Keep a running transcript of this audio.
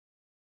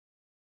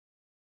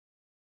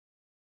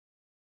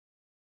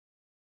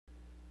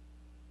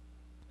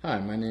Hi,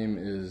 my name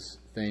is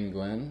Thane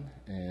Glenn,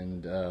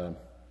 and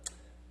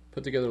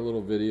put together a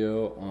little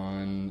video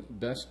on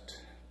best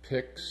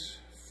picks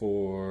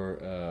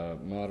for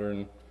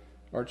modern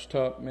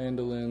archtop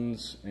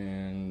mandolins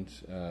and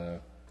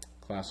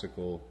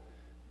classical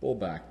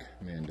bullback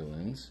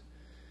mandolins.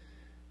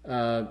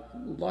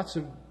 Lots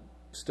of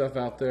stuff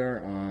out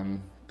there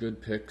on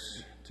good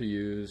picks to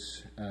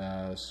use,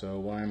 so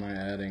why am I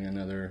adding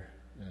another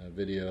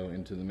video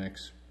into the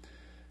mix?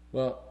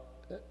 Well,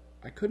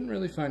 I couldn't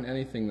really find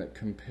anything that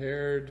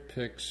compared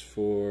picks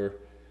for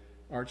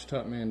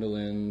archtop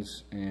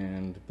mandolins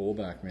and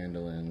bullback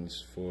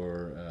mandolins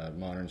for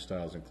modern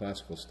styles and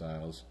classical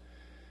styles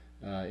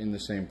in the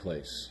same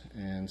place.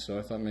 And so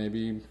I thought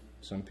maybe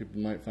some people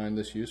might find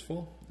this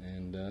useful,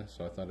 and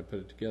so I thought I'd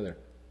put it together.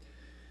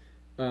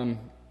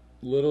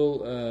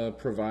 Little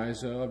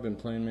proviso, I've been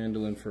playing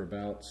mandolin for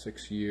about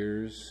 6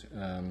 years.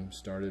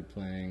 Started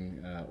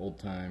playing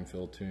old-time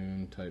fill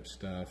tune type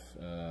stuff,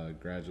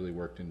 gradually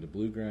worked into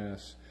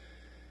bluegrass,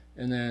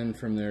 and then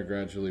from there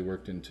gradually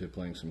worked into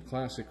playing some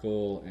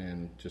classical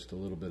and just a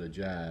little bit of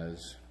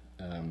jazz.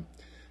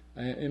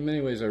 In many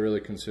ways I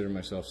really consider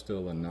myself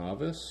still a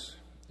novice,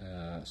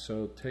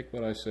 so take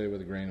what I say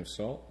with a grain of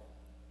salt.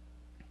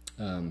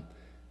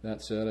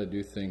 That said, I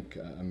do think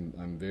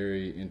I'm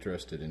very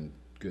interested in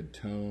good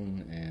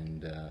tone,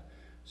 and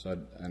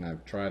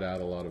I've tried out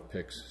a lot of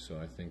picks, so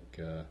I think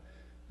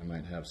I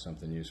might have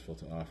something useful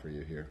to offer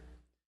you here.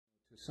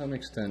 To some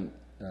extent,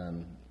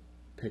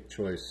 pick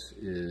choice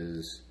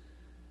is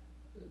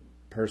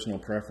personal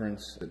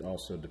preference. It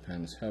also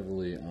depends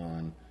heavily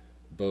on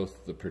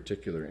both the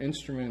particular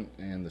instrument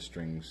and the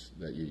strings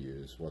that you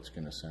use. What's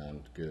going to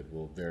sound good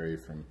will vary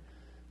from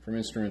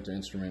instrument to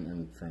instrument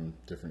and from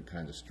different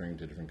kinds of string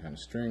to different kind of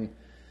string.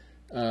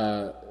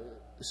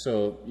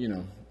 So, you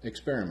know,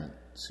 experiment,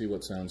 see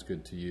what sounds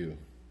good to you.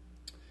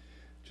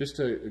 Just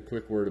a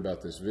quick word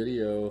about this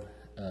video.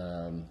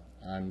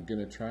 I'm going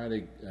to try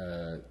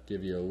to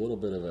give you a little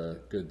bit of a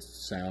good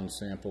sound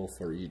sample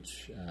for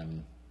each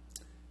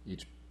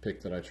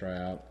pick that I try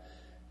out.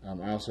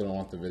 I also don't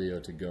want the video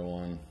to go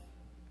on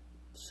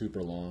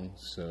super long,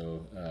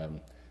 so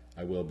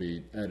I will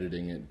be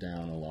editing it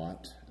down a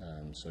lot,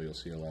 so you'll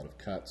see a lot of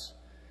cuts.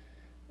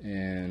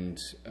 And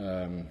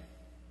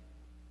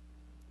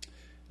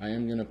I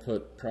am going to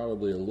put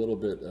probably a little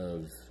bit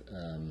of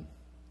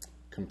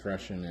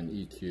compression and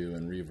EQ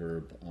and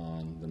reverb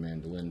on the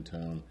mandolin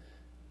tone,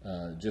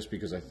 just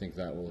because I think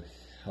that will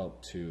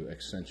help to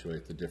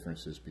accentuate the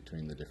differences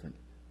between the different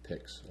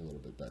picks a little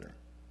bit better.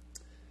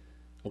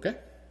 Okay,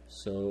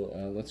 so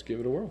let's give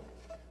it a whirl.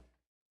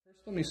 First,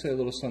 let me say a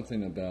little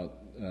something about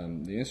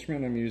the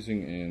instrument I'm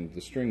using and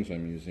the strings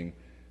I'm using.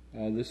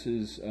 This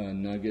is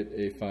Nugget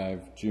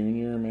A5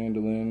 Jr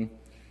mandolin.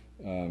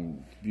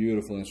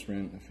 Beautiful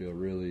instrument. I feel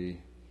really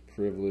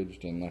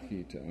privileged and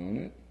lucky to own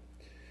it.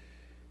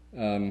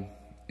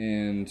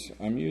 And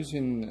I'm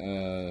using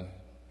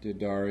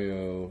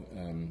D'Addario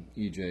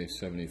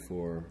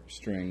EJ74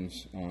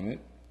 strings on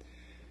it.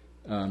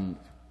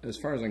 As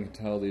far as I can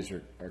tell, these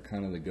are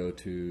kind of the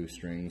go-to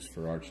strings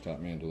for archtop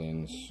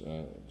mandolins,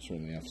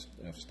 certainly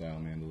F-style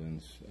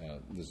mandolins.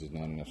 This is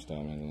not an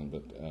F-style mandolin,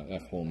 but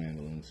F-hole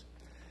mandolins.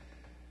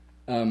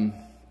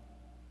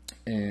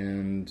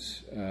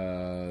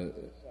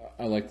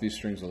 I like these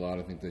strings a lot.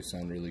 I think they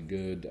sound really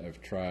good. I've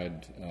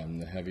tried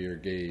the heavier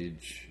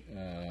gauge,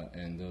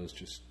 and those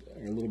just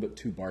are a little bit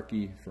too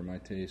barky for my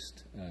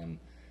taste, and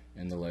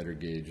the lighter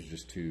gauge is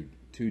just too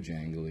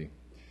jangly.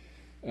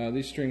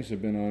 These strings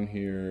have been on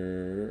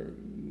here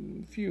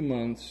a few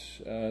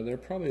months. They're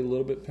probably a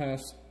little bit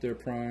past their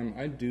prime.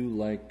 I do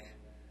like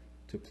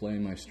to play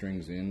my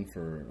strings in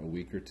for a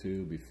week or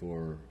two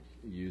before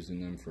using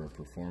them for a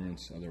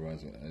performance.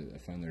 Otherwise, I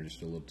find they're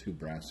just a little too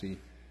brassy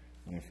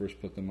when I first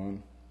put them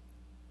on.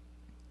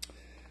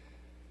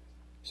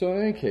 So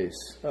in any case,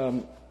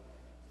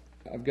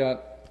 I've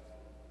got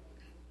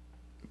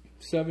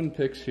 7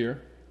 picks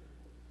here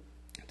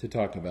to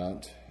talk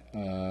about,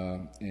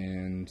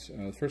 and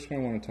the first one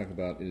I want to talk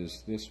about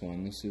is this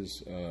one. This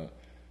is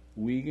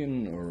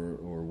Wegen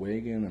or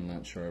Wegen. I'm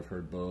not sure. I've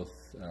heard both,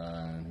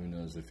 and who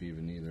knows if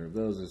even either of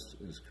those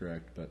is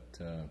correct, but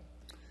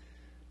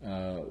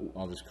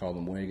I'll just call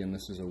them Wegen.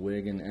 This is a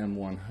Wegen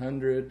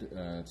M100.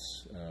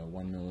 It's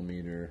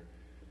 1mm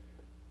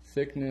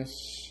thickness,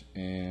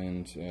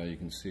 and you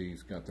can see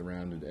it's got the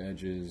rounded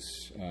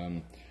edges.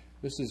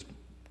 This has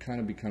kind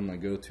of become my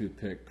go-to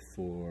pick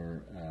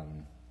for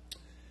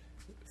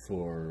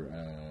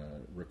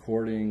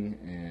recording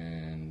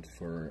and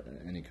for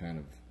any kind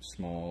of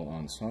small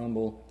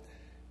ensemble.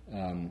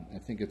 I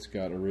think it's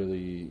got a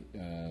really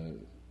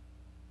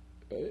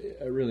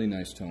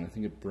nice tone. I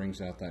think it brings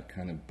out that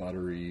kind of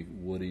buttery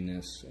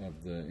woodiness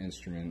of the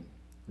instrument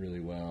really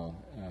well.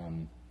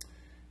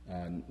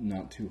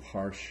 Not too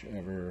harsh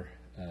ever,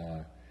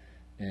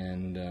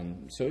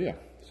 so yeah,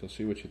 so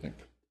see what you think.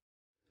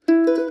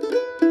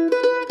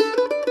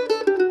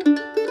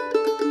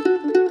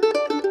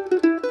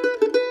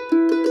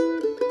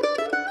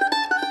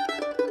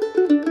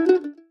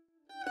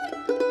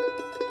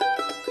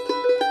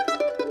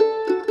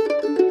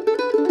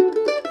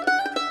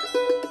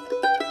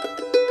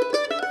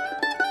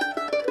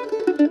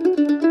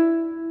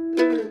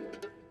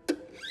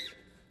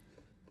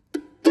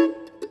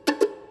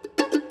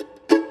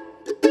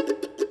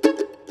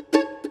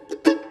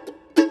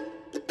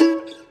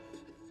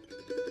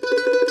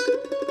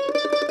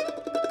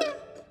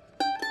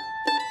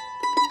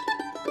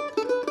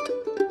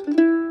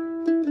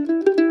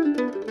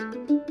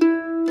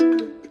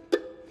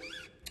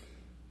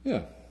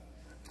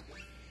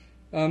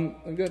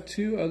 I've got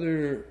two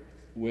other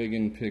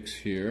Wegen picks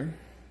here.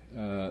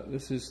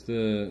 This is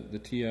the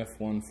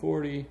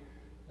TF140,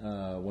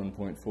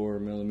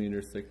 1.4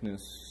 millimeter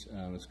thickness.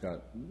 It's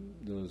got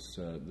those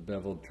the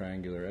beveled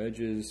triangular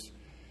edges.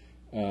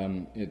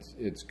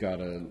 It's got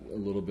a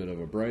little bit of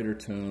a brighter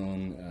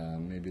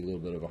tone, maybe a little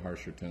bit of a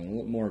harsher tone, a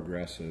little more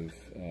aggressive.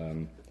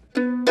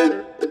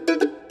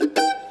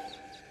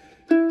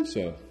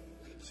 So,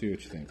 see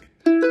what you think.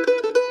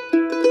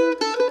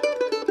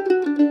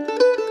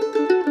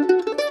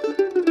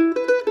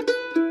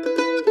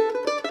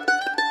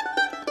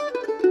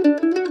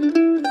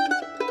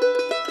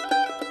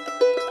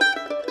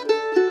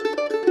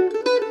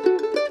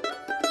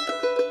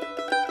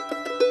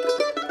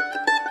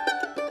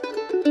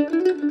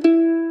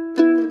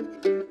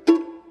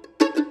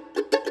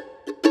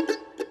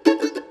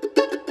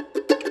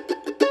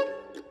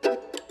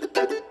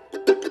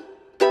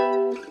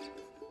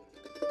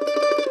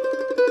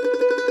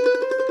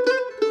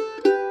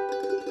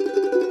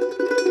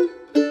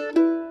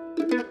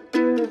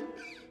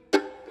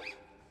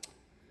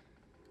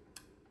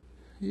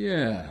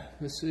 Yeah,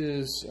 this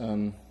is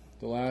the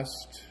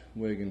last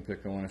Wegen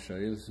pick I want to show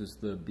you. This is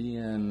the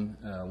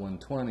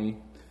BN120.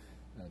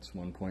 That's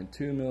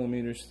 1.2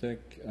 millimeters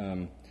thick.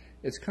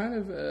 It's kind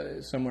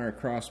of somewhere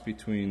across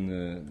between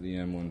the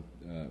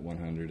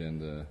M100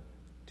 and the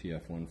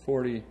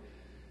TF140.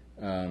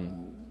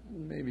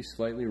 Maybe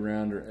slightly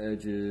rounder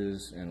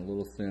edges and a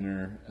little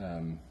thinner.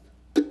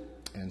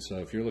 And so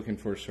if you're looking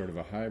for sort of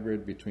a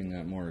hybrid between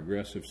that more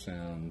aggressive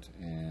sound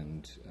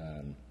and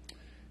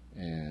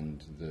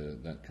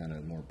that kind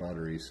of more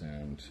buttery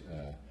sound,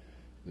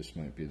 this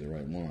might be the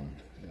right one.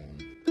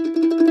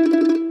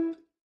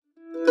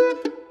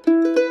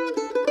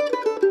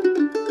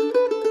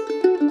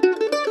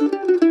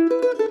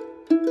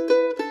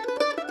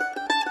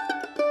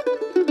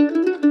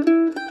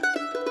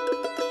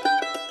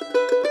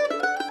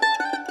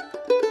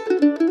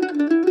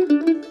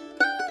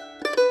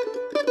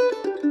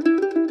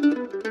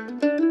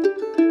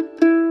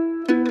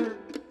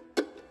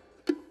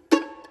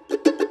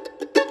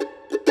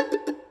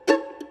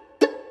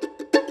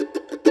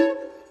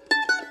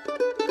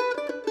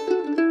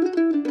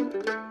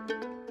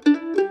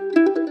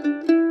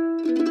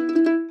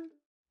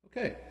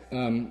 Okay, I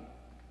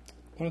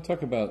want to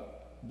talk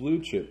about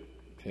blue chip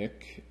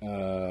pick,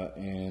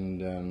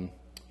 and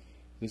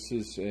this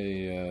is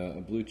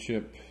a blue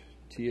chip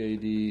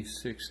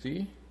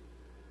TAD60,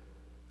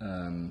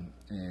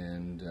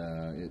 and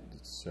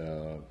it's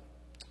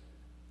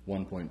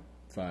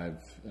 1.5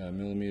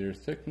 millimeter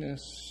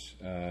thickness.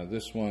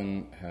 This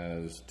one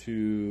has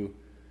two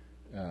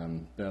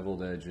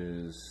beveled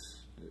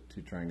edges,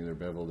 two triangular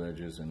beveled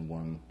edges, and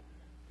one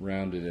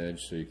rounded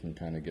edge, so you can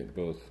kind of get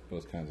both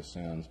kinds of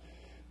sounds.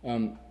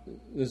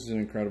 This is an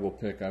incredible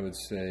pick. I would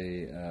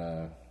say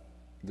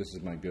this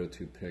is my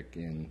go-to pick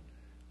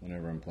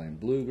whenever I'm playing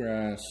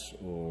bluegrass,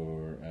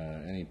 or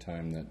any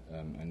time that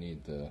I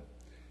need the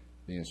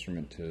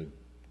instrument to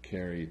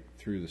carry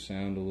through the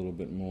sound a little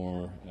bit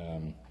more.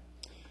 And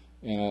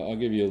I'll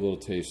give you a little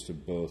taste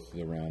of both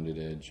the rounded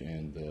edge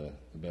and the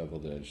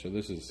beveled edge. So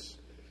this is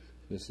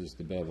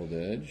the beveled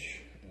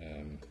edge.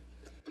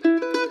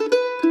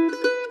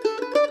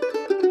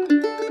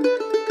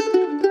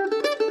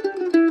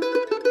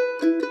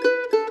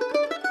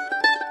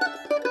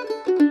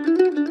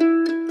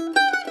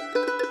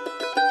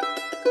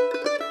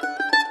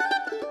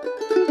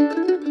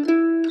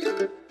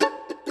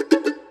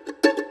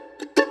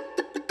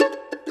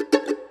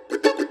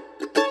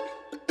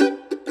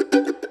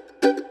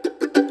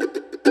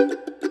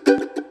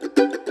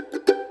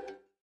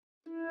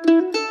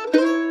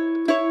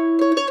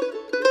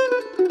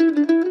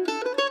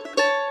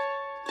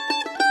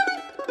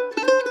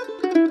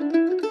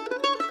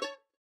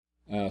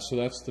 So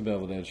that's the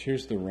beveled edge.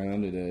 Here's the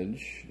rounded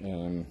edge.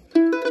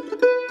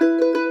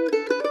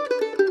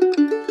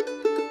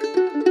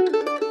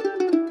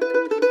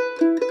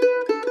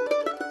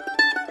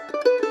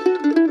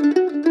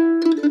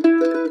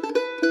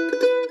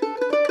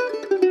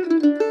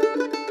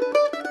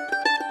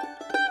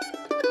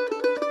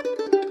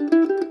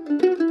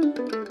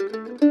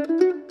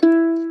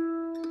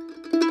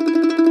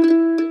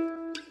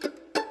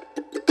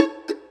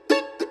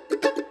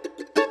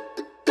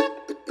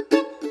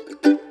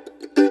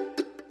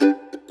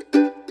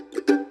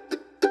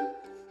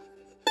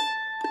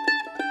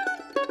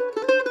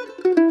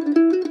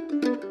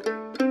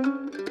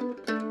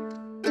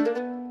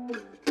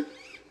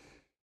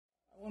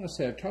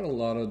 I've tried a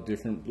lot of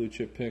different blue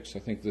chip picks. I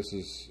think this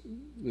is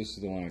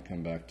the one I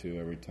come back to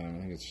every time.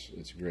 I think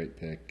it's a great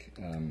pick.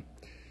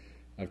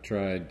 I've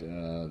tried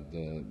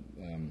the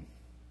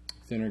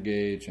thinner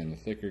gauge and the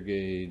thicker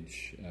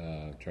gauge.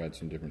 I've tried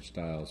some different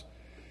styles.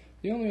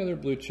 The only other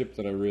blue chip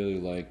that I really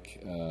like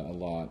a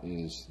lot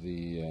is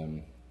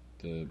the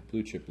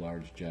blue chip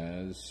large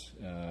jazz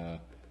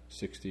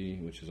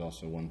 60, which is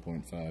also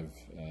 1.5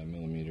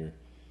 millimeter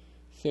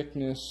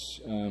thickness.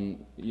 You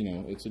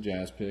know, it's a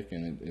jazz pick,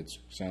 and it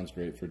sounds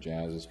great for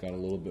jazz. It's got a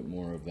little bit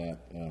more of that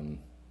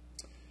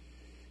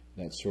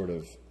that sort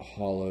of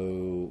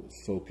hollow,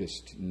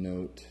 focused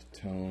note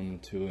tone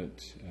to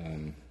it.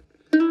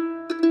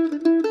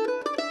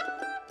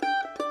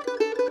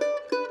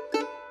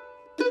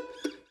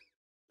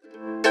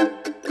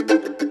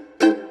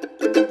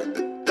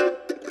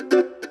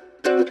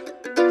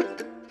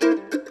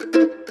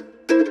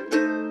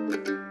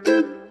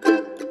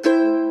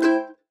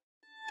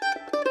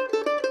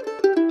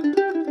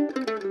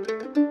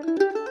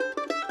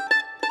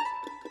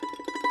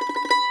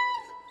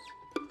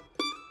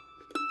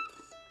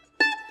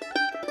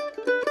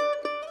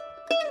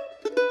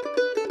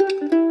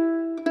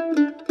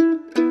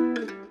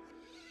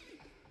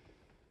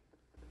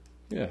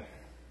 Yeah.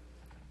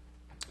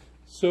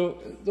 So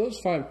those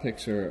 5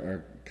 picks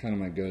are kind of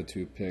my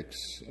go-to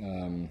picks.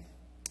 And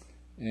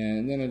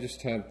then I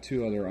just have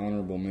 2 other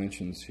honorable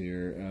mentions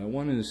here.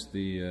 One is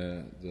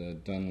the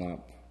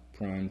Dunlop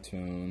Prime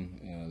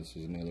Tone. This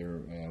is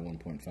another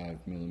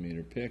 1.5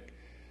 millimeter pick.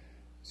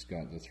 It's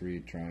got the 3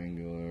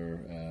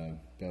 triangular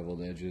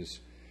beveled edges.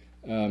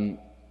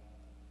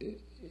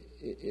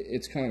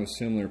 It's kind of a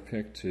similar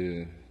pick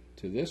to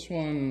this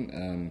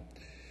one.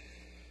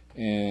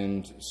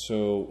 And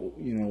so,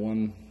 you know,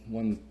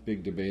 one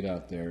big debate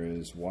out there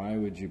is, why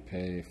would you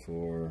pay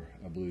for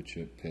a blue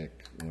chip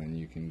pick when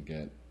you can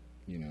get,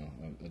 you know,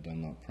 a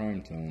Dunlop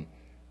Prime Tone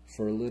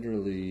for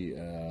literally,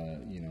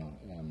 you know,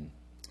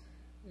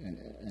 an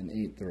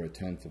 1/8 or a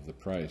 1/10 of the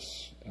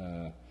price?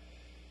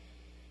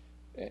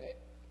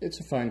 It's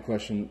a fine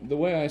question. The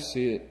way I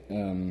see it,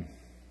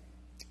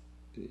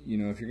 you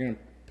know, if you're going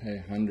to pay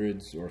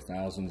hundreds or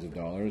thousands of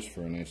dollars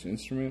for a nice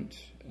instrument,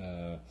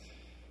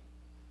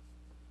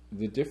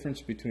 the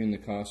difference between the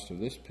cost of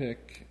this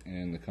pick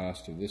and the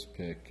cost of this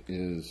pick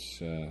is,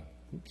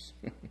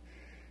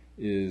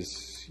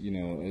 is, you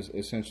know,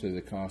 essentially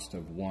the cost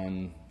of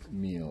one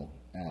meal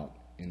out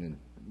in a,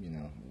 you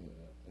know,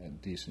 a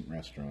decent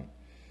restaurant.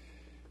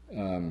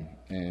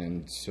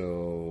 And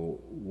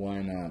so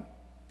why not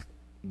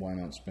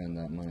spend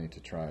that money to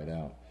try it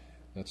out?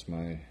 That's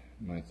my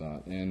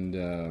thought.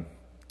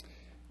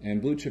 And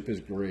blue chip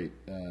is great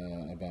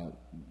about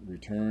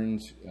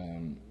returns.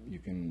 You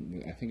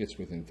can, I think it's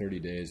within 30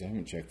 days. I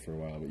haven't checked for a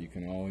while, but you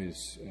can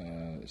always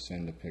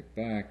send a pick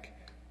back,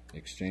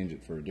 exchange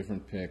it for a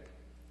different pick.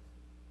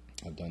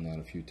 I've done that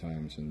a few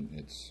times, and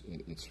it's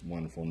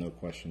wonderful. No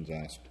questions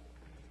asked.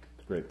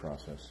 It's a great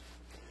process.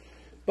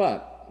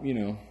 But you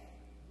know,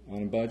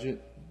 on a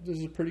budget, this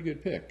is a pretty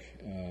good pick.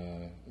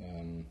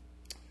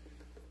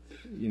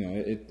 You know,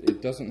 it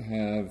doesn't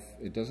have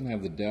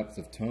the depth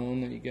of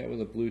tone that you get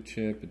with a blue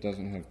chip. It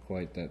doesn't have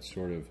quite that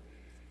sort of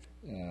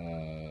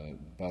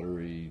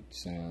buttery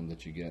sound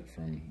that you get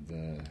from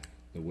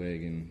the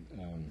Wegen,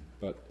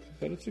 but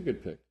it's a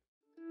good pick.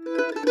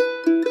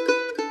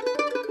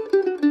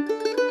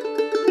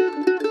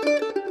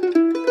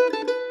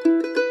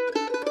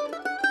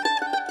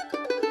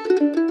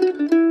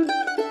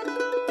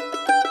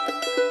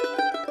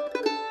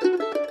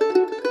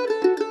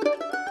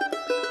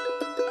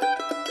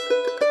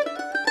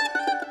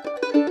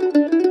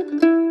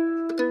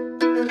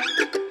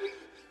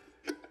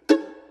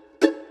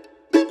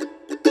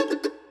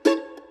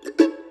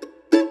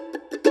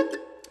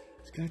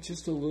 Got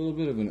just a little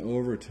bit of an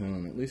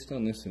overtone, at least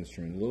on this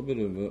instrument, a little bit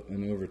of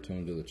an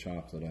overtone to the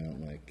chop that I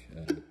don't like.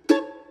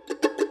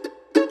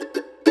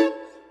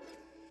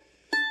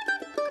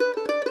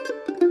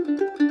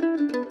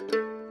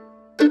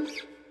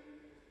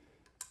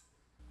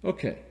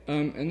 Okay,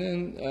 and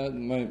then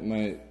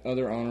my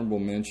other honorable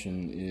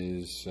mention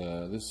is,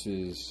 this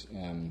is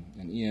an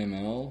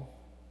EML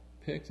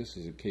pick. This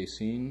is a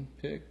Casein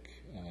pick,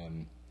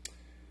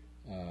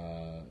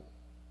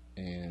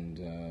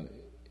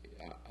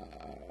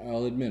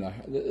 I'll admit,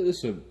 this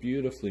is a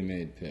beautifully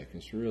made pick.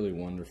 It's really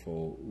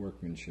wonderful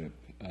workmanship.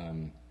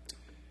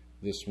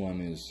 This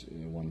one is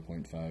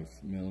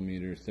 1.5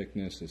 millimeter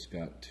thickness. It's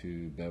got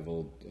 2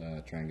 beveled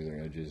triangular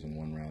edges and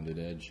 1 rounded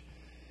edge.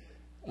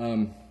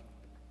 I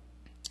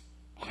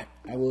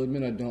will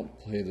admit I don't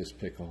play this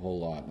pick a whole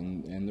lot,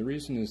 and the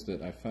reason is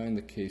that I find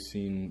the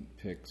Casein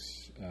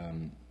picks,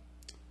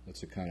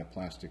 that's a kind of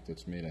plastic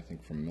that's made, I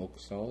think, from milk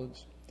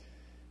solids,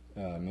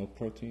 milk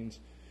proteins.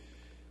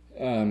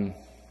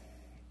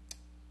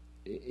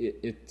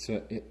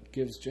 It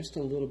gives just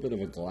a little bit of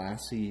a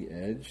glassy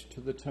edge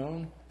to the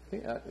tone.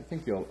 I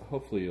think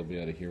hopefully you'll be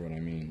able to hear what I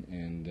mean.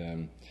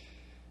 And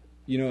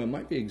you know, it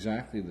might be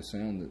exactly the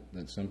sound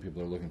that some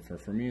people are looking for.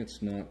 For me,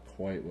 it's not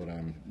quite what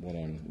I'm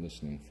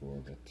listening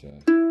for, but.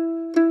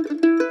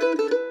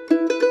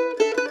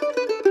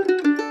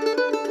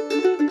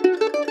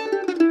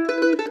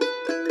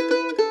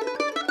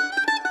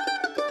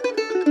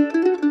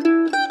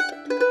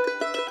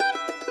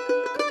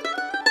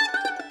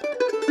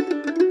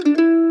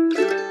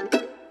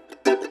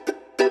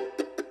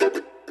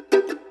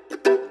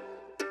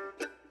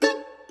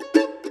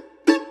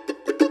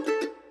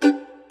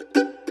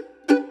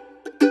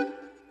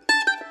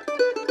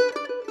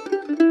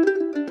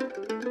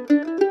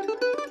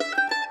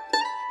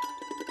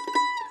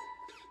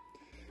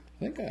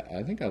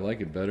 I think I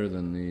like it better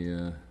than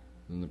the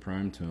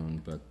Prime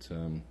Tone, but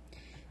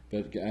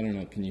But I don't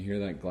know, can you hear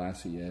that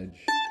glassy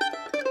edge?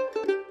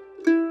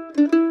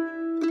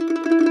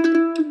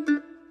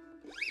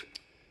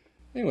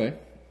 Anyway,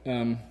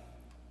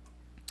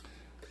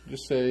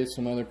 just say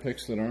some other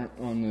picks that aren't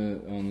on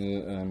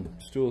the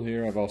stool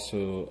here. I've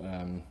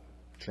also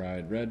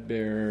tried Red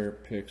Bear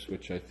picks,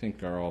 which I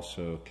think are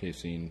also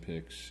Casein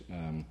picks,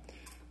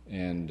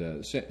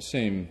 and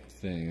same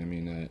thing. I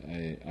mean,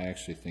 I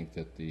actually think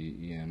that the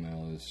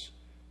EML is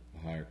a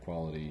higher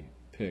quality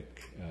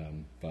pick,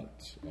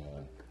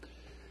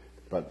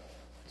 but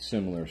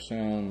similar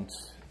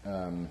sounds.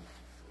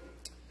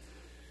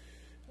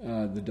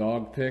 The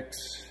Dawg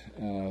picks,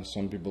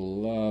 some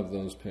people love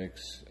those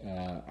picks.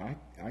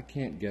 I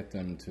can't get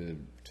them to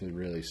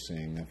really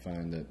sing. I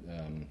find that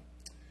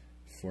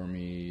for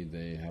me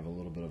they have a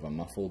little bit of a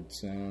muffled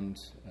sound,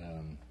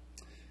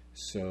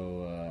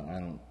 so I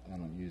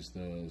don't use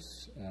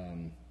those.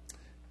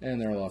 And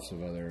there are lots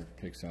of other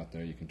picks out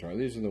there you can try.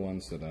 These are the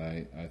ones that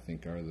I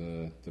think are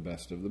the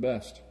best of the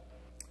best.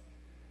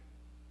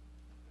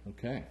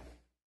 Okay.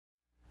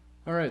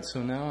 Alright,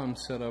 so now I'm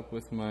set up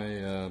with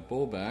my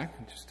bowl back.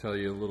 I'll just tell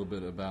you a little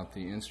bit about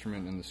the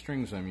instrument and the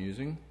strings I'm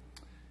using.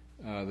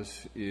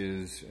 This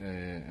is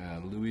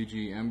a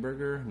Luigi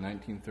Embergher,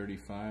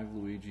 1935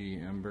 Luigi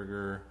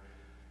Embergher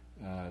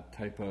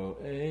Typo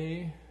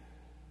A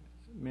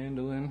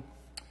mandolin.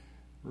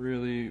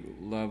 Really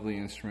lovely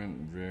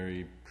instrument,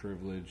 very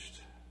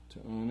privileged to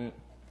own it.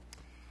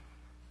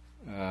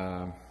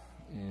 I'm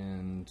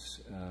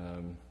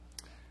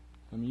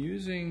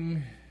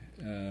using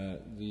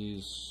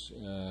these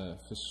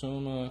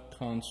Fisoma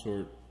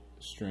Consort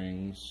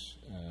strings.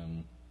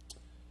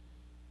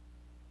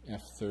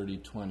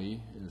 F3020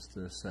 is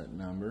the set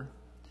number.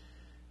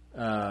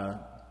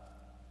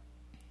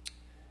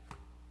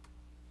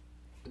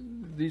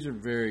 These are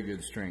very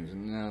good strings,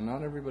 and now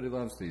not everybody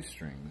loves these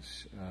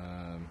strings.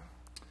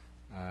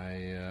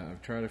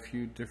 I've tried a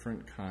few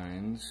different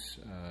kinds.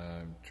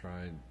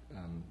 Tried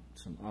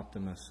some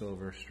Optima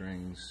silver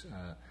strings.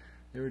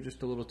 They were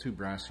just a little too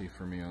brassy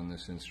for me on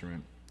this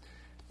instrument.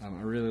 I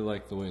really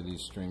like the way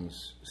these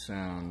strings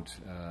sound,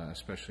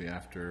 especially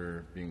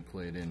after being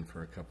played in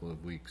for a couple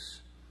of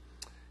weeks.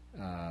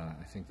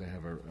 I think they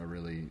have a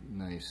really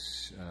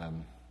nice,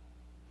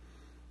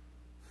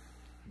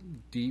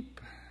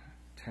 deep,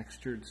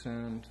 textured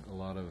sound, a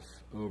lot of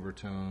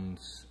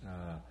overtones,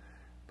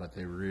 but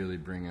they really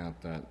bring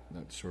out that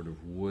sort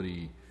of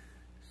woody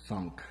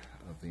thunk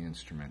of the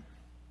instrument.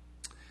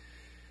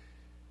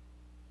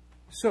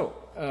 So,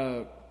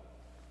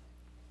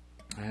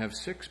 I have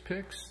 6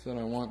 picks that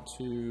I want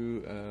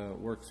to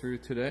work through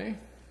today,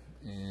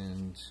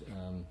 and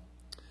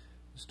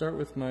start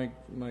with my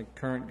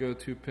current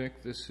go-to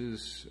pick. This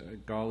is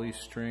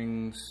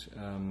Gallistrings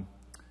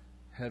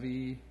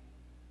heavy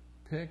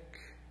pick,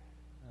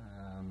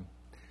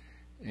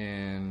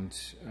 and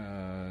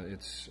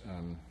it's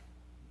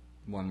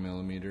 1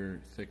 millimeter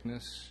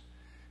thickness.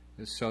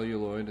 It's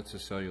celluloid. It's a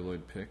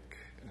celluloid pick.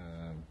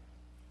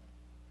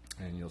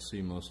 And you'll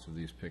see most of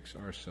these picks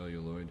are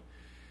celluloid.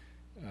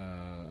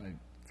 I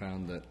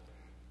found that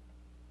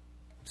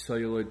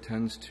celluloid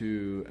tends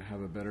to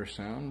have a better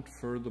sound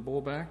for the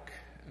bowl back,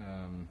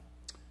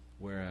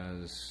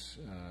 whereas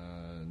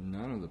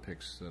none of the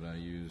picks that I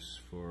use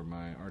for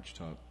my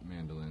archtop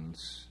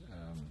mandolins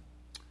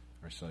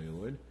are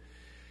celluloid.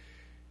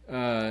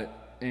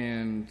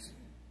 And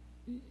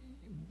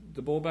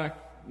the bowl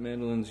back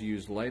mandolins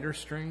use lighter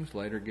strings,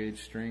 lighter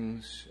gauge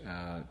strings,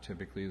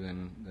 typically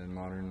than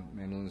modern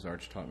mandolins,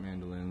 archtop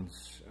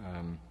mandolins,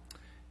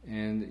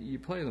 and you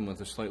play them with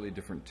a slightly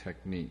different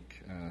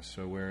technique.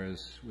 So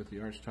whereas with the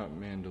archtop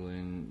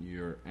mandolin,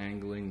 you're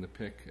angling the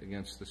pick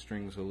against the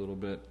strings a little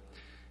bit,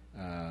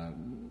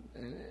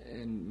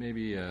 and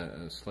maybe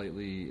a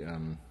slightly, I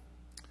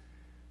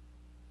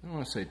don't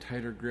want to say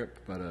tighter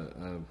grip, but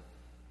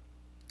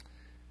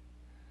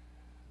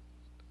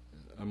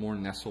a more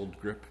nestled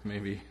grip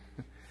maybe.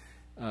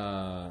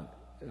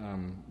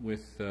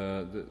 With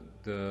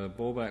the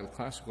bowl back, the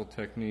classical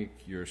technique,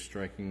 you're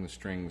striking the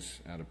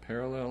strings at a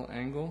parallel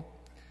angle,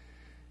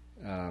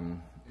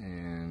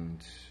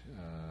 and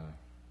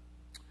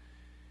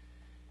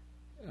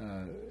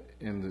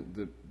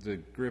the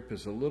grip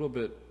is a little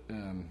bit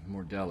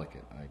more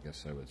delicate, I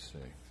guess I would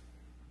say.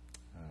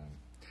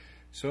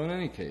 So in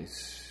any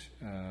case,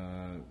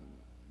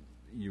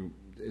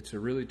 it's a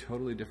really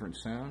totally different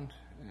sound,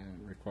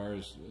 and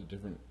requires a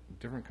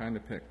different kind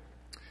of pick.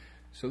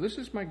 So this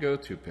is my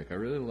go-to pick. I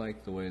really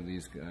like the way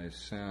these guys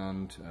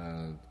sound.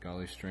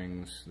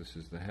 Gallistrings, this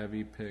is the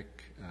heavy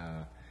pick.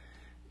 I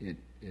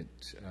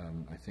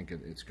think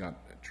it's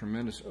got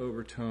tremendous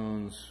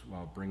overtones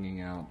while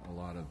bringing out a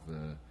lot of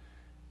the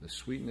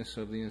sweetness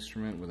of the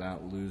instrument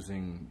without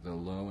losing the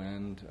low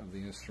end of the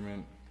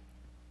instrument,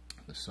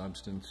 the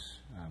substance.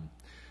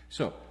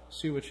 So,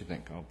 see what you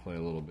think. I'll play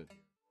a little bit.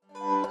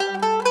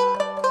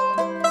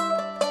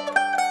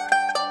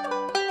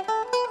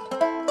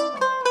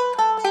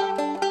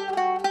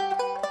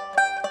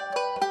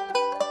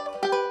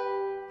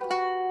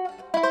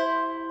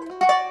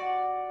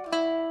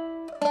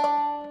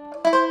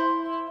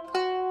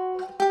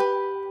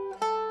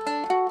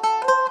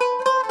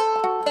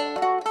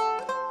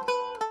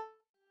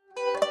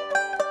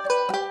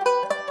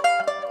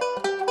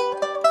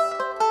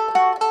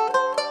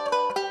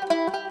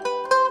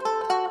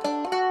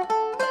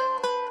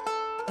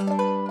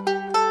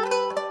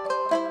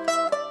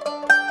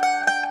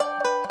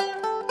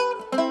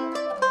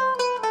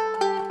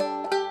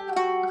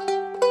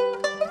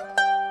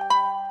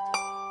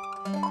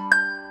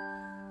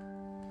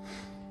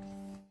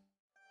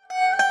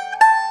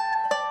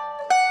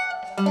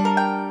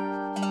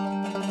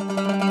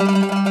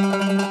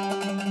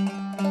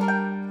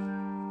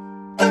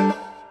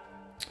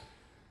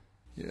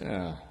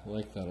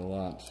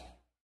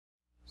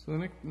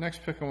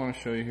 next pick I want to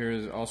show you here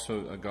is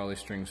also a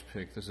Gallistrings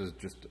pick. This is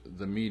just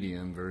the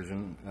medium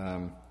version.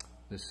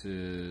 This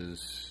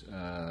is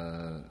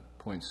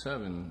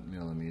 0.7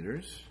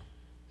 millimeters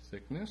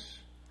thickness,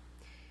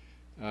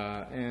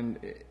 and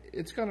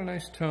it's got a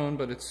nice tone,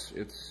 but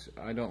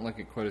I don't like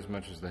it quite as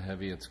much as the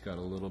heavy. It's got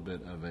a little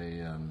bit of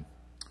a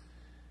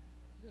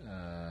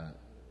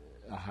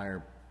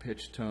higher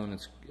pitch tone.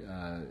 It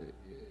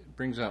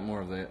brings out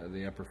more of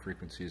the upper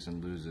frequencies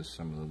and loses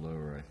some of the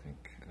lower, I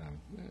think.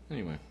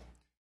 Anyway.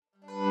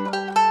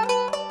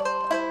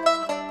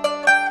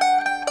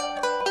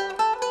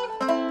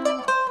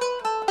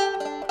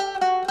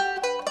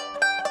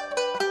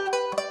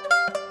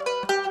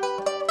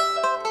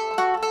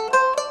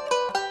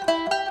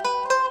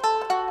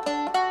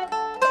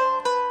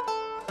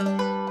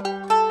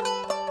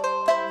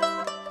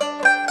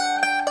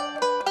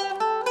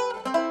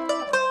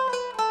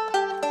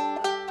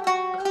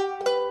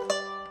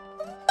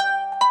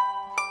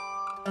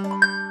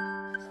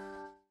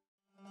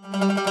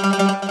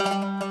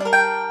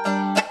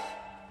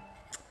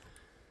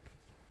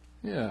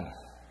 Yeah.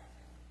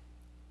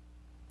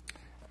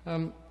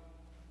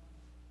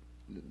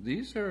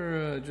 These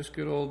are just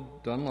good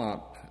old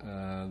Dunlop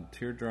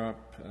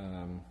Teardrop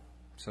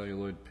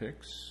celluloid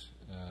picks.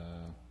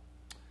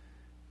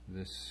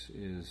 This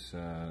is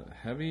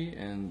heavy,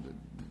 and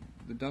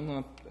the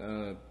Dunlop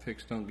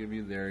picks don't give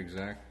you their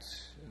exact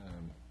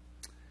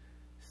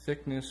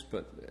thickness,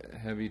 but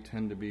heavy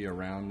tend to be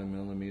around a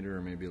millimeter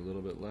or maybe a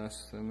little bit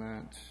less than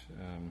that.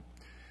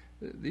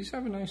 These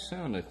have a nice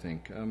sound, I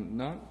think.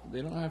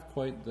 They don't have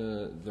quite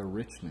the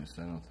richness.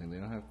 I don't think they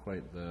don't have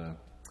quite the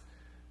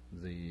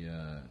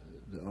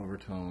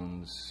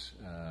overtones,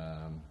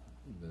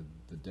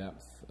 the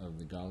depth of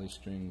the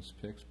Gallistrings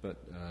picks, but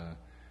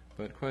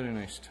quite a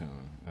nice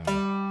tone.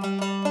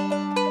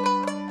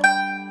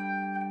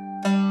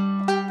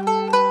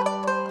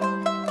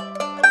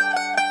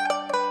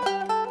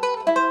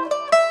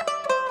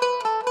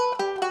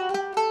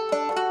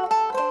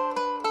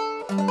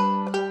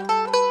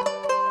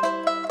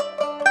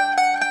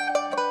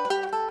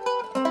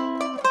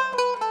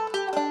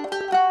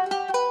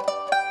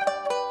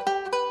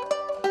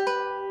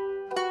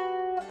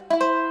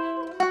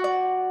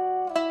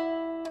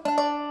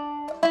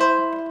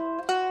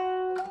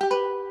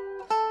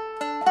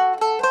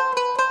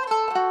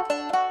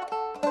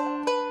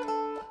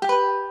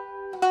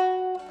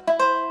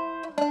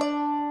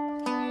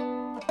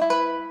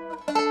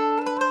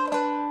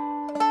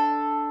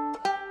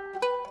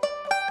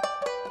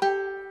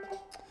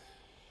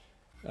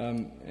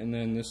 And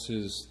then this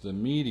is the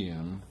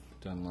medium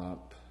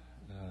Dunlop,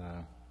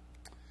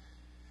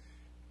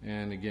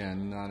 and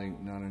again, not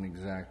an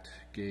exact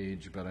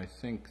gauge, but I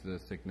think the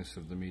thickness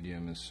of the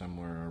medium is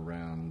somewhere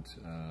around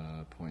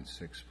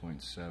 0.6,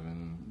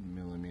 0.7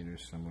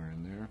 millimeters, somewhere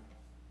in there.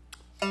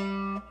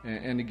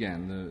 And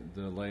again,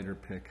 the lighter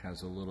pick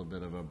has a little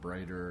bit of a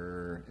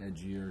brighter,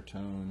 edgier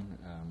tone,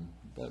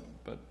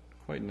 but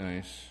quite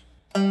nice.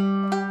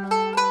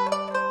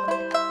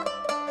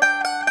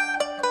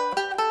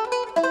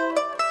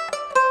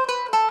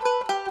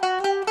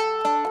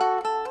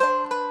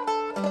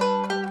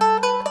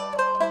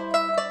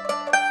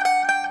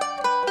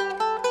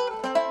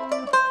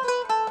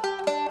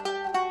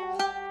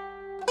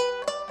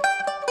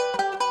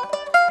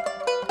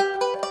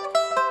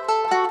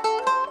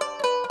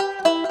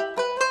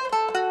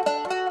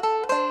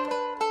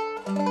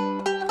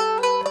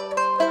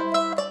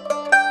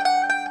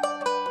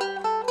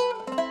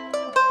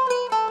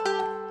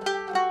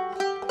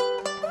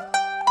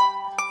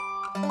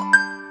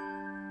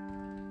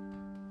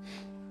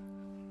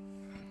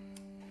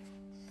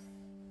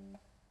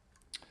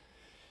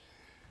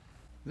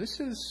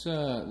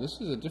 This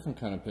is a different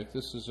kind of pick.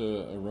 This is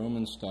a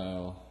Roman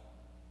style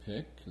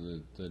pick,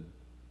 the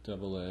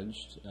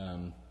double-edged.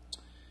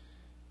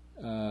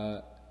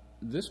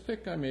 This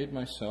pick I made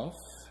myself.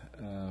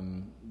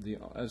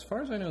 As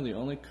far as I know, the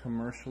only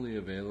commercially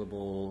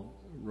available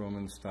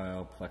Roman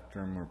style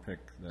plectrum or pick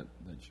that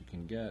you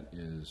can get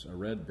is a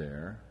red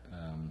bear.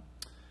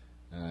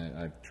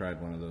 I've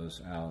tried one of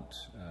those out.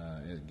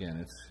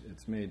 Again,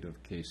 it's made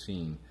of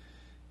Casein,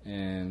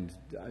 and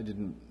I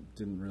didn't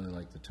really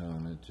like the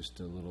tone. It's just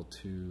a little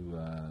too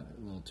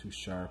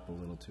sharp, a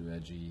little too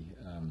edgy.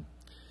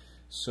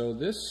 So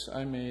this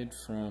I made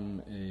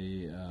from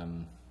a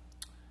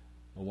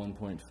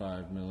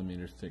 1.5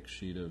 millimeter thick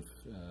sheet of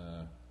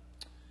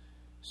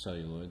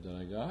celluloid that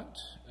I got,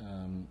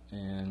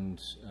 and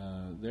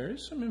there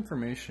is some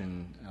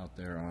information out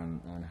there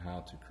on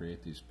how to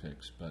create these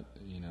picks, but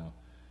you know,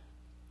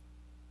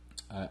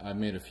 I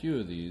made a few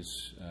of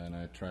these, and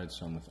I tried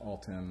some with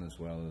Altem as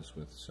well as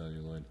with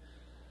celluloid.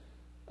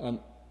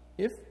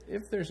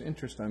 If there's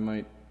interest, I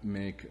might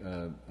make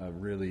a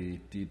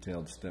really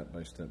detailed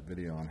step-by-step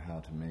video on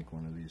how to make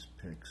one of these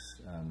picks.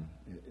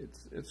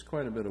 It's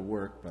quite a bit of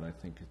work, but I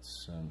think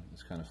it's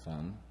kind of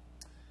fun.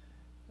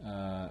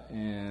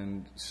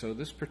 And so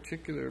this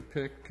particular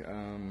pick,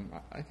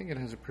 I think it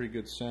has a pretty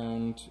good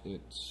sound.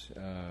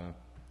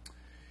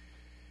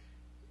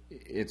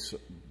 It's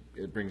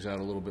it brings out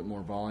a little bit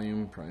more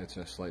volume. It's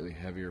a slightly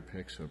heavier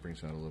pick, so it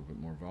brings out a little bit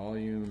more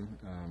volume.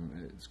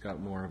 It's got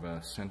more of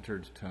a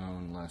centered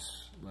tone,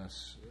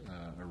 less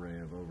array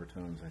of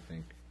overtones, I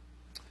think.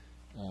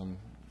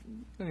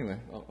 Anyway,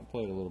 I'll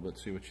play it a little bit,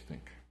 see what you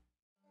think.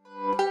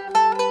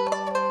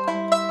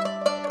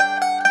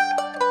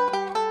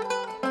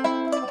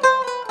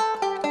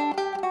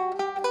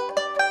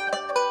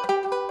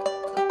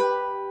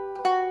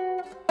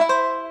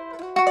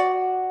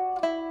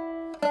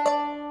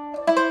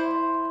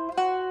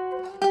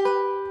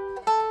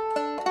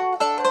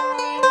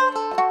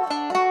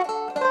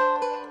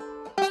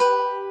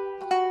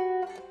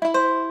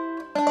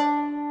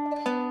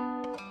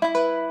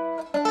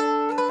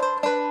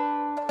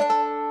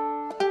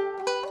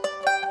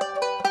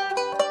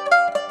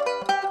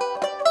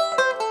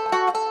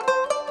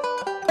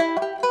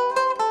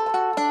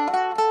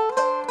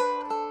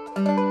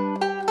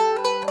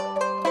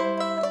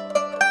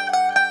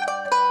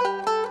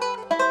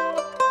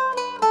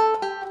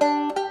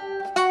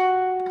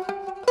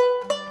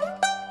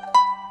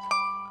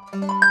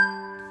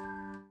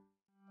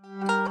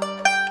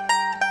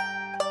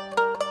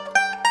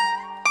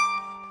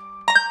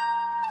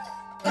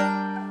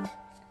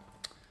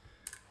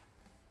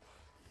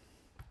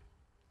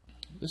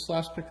 This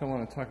last pick I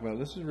want to talk about,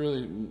 this is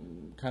really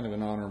kind of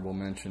an honorable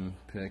mention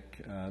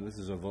pick. This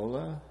is a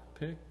Wolle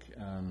pick.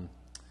 I'm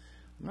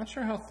not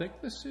sure how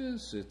thick this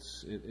is.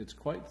 It's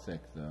quite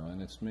thick though,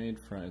 and it's made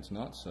from, it's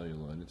not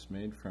celluloid, it's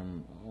made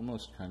from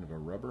almost kind of a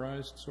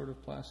rubberized sort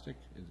of plastic.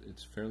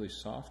 It's fairly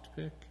soft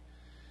pick.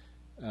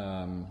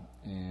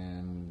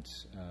 And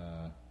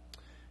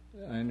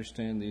I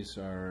understand these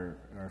are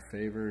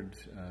favored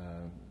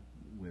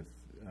with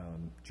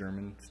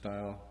German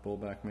style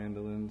bullback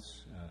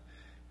mandolins.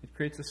 It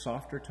creates a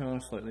softer tone,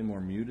 a slightly more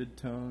muted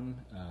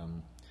tone.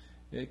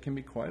 It can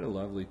be quite a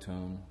lovely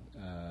tone.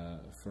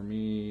 For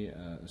me,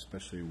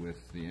 especially with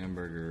the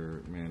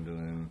Embergher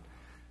mandolin,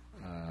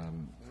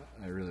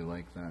 I really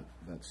like that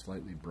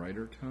slightly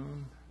brighter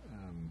tone.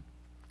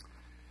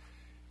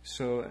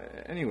 So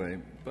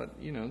anyway, but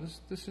you know,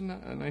 this is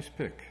a nice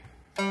pick.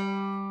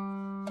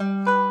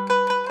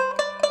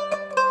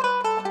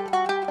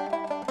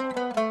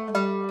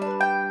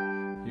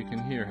 You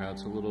can hear how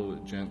it's a little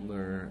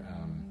gentler.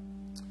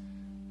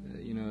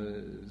 You know,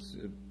 it's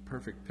a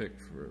perfect pick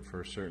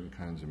for certain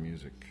kinds of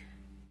music.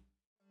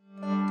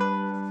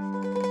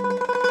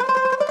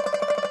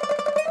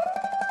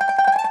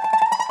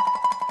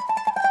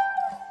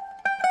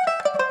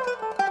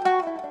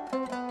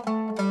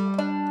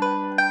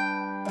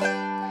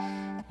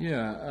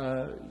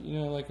 Yeah, you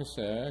know, like I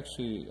say, I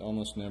actually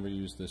almost never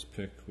use this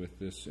pick with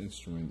this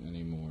instrument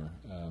anymore.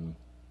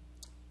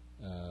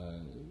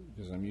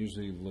 Because I'm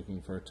usually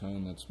looking for a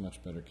tone that's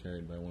much better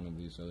carried by one of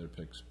these other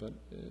picks, but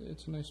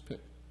it's a nice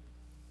pick.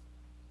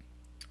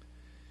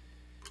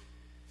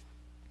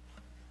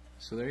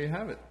 So there you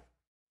have it.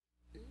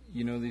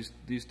 You know,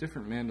 these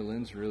different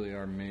mandolins really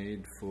are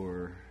made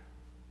for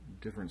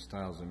different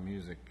styles of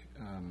music.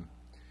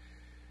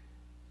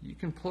 You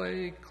can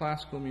play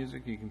classical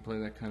music, you can play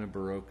that kind of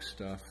Baroque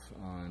stuff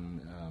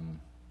on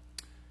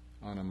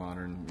a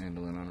modern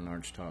mandolin, on an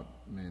archtop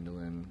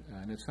mandolin,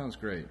 and it sounds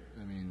great.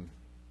 I mean,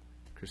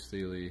 Chris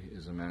Thile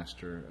is a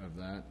master of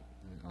that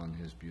on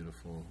his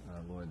beautiful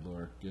Lloyd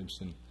Loar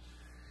Gibson.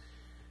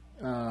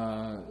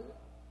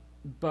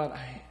 But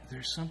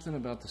there's something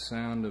about the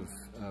sound of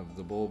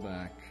the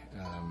bullback,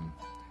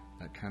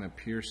 that kind of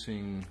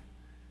piercing,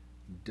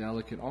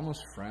 delicate,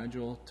 almost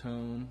fragile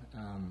tone.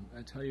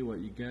 I tell you what,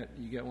 you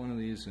get one of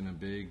these in a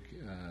big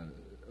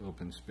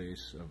open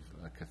space of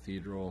a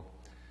cathedral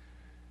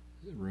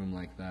room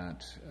like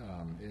that.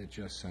 It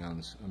just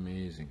sounds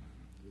amazing,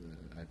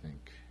 I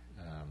think.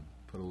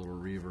 Put a little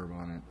reverb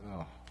on it,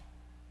 oh,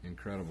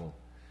 incredible.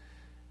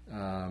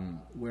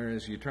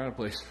 Whereas you try to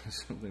play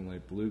something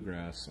like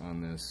bluegrass on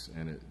this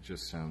and it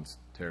just sounds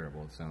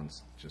terrible, it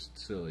sounds just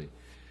silly.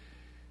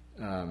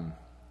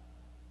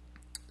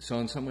 So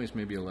in some ways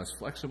maybe a less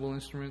flexible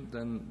instrument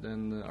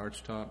than the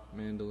archtop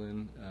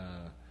mandolin,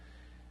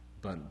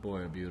 but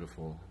boy, a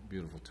beautiful,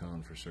 beautiful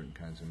tone for certain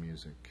kinds of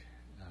music.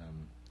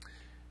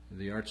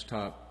 The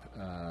archtop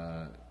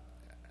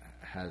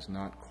has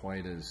not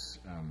quite as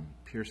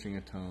piercing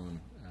a tone.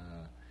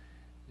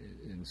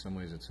 In some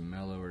ways it's a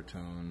mellower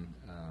tone,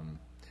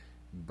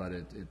 but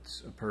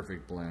it's a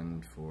perfect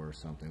blend for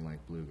something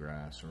like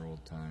bluegrass or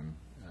old-time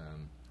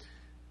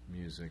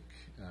music,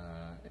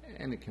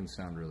 and it can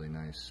sound really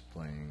nice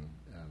playing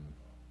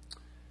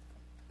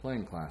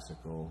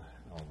classical,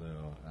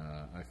 although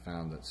I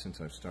found that since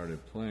I've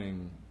started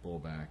playing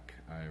bullback,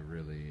 I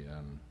really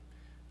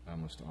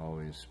almost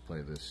always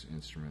play this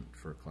instrument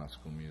for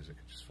classical music.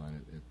 I just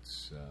find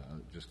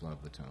I just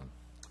love the tone.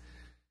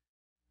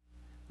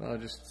 Well, I'll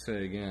just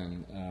say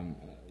again,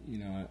 you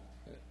know,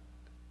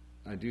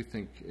 I do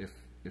think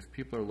if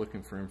people are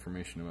looking for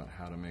information about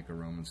how to make a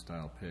Roman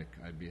style pick,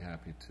 I'd be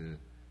happy to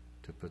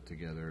put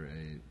together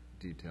a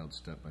detailed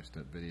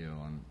step-by-step video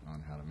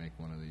on how to make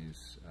one of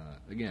these.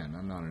 Again,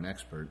 I'm not an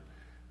expert.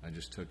 I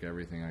just took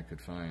everything I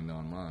could find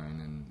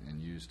online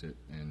and used it,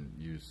 and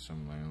used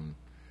some of my own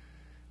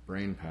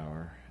brain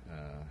power,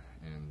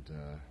 and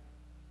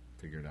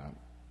figured out,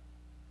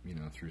 you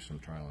know, through some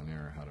trial and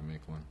error, how to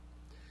make one.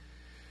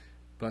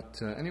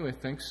 But anyway,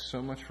 thanks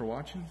so much for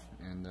watching,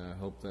 and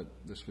hope that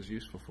this was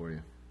useful for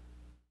you.